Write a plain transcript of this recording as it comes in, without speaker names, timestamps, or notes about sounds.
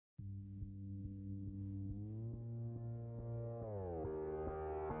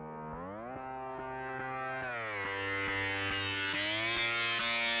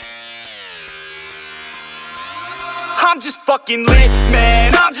I'm just fucking lit,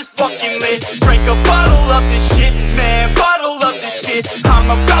 man, I'm just fucking lit. Drink a bottle of this shit, man, bottle of this shit. I'm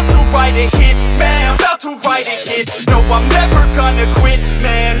about to write a hit, man, about to write a hit. No, I'm never gonna quit,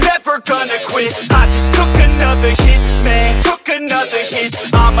 man, never gonna quit. I just took another hit, man, took another hit.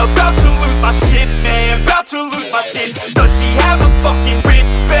 I'm about to lose my shit, man, about to lose my shit. Does she have a fucking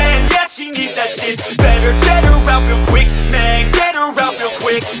wristband? Yeah, she needs that shit. Better get her out real quick, man, get her out real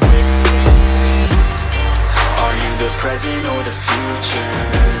quick. Are you the present or the future?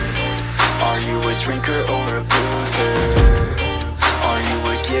 Are you a drinker or a boozer? Are you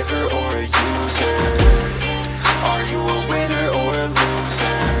a giver or a user? Are you a winner or a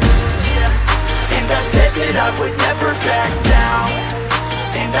loser? And I said that I would never back down.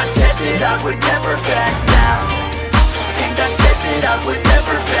 And I said that I would never back down. And I said that I would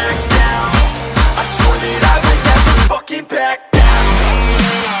never back down. I swore that I would never fucking back down.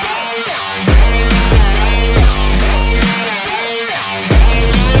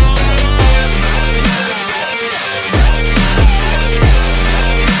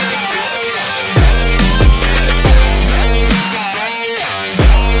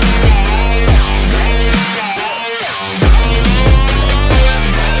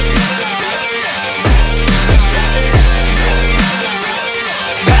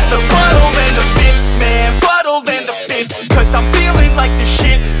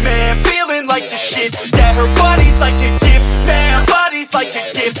 Yeah, her body's like a gift, man, body's like a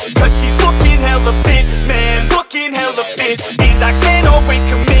gift. Cause she's looking hella fit, man, looking hella fit. And I can't always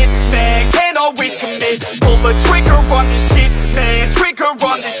commit, man, can't always commit. Pull the trigger on this shit, man, trigger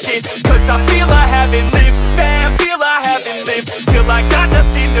on this shit. Cause I feel I haven't lived, man, feel I haven't lived. Till I got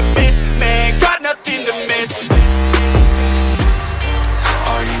nothing to miss, man, got nothing to miss.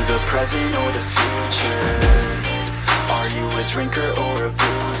 Are you the present or the future? Are you a drinker or a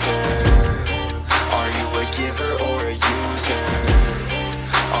boozer? Are you a giver or a user?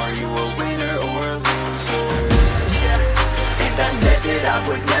 Are you a winner or a loser? And I said that I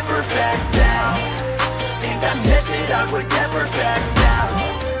would never back down. And I said that I would never back down.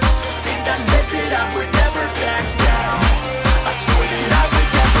 And I said that I would never back down. I swore that I would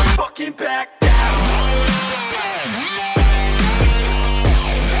never fucking back down.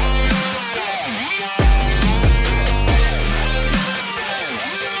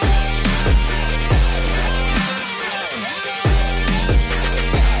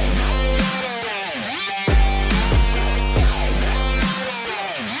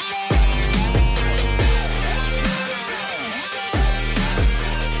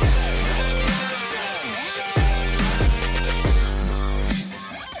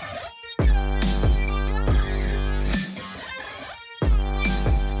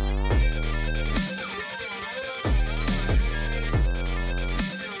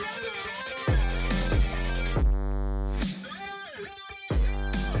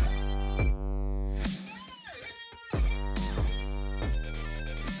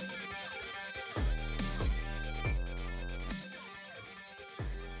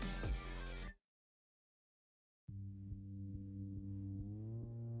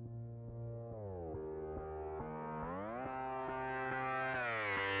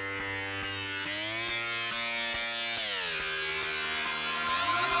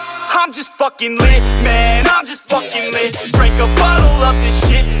 I'm just fucking lit, man, I'm just fucking lit. Drink a bottle of this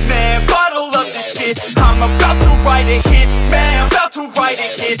shit, man, bottle of this shit. I'm about to write a hit, man, about to write a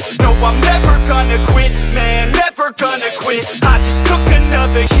hit. No, I'm never gonna quit, man, never gonna quit. I just took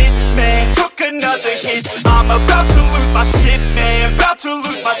another hit, man, took another hit. I'm about to lose my shit, man, about to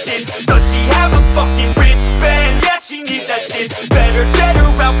lose my shit. Does she have a fucking wristband? Yeah, she needs that shit. Better get her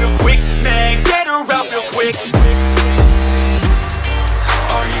out real quick, man, get her out real quick.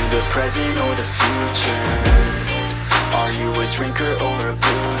 Are you the present or the future? Are you a drinker or a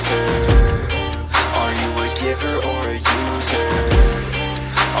boozer? Are you a giver or a user?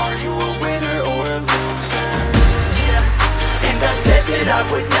 Are you a winner or a loser? And I said that I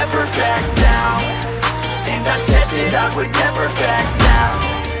would never back down. And I said that I would never back down.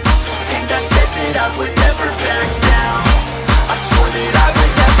 And I said that I would never back down. I swore that I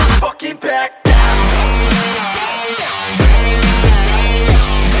would never fucking back down.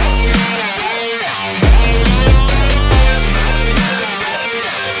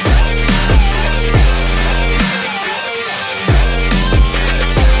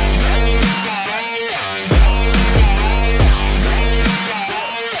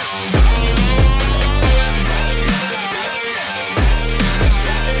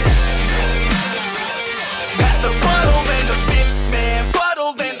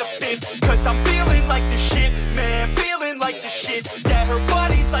 like the shit, man, feeling like the shit. Yeah, her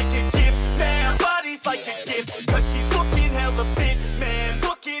body's like a gift, man, body's she's like a gift, cause she's looking hella fit, man,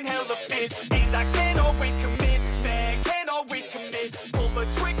 looking hella fit. And I can't always commit, man, can't always commit. Pull the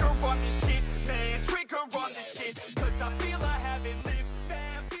trigger on this shit, man, trigger on this shit, cause I feel I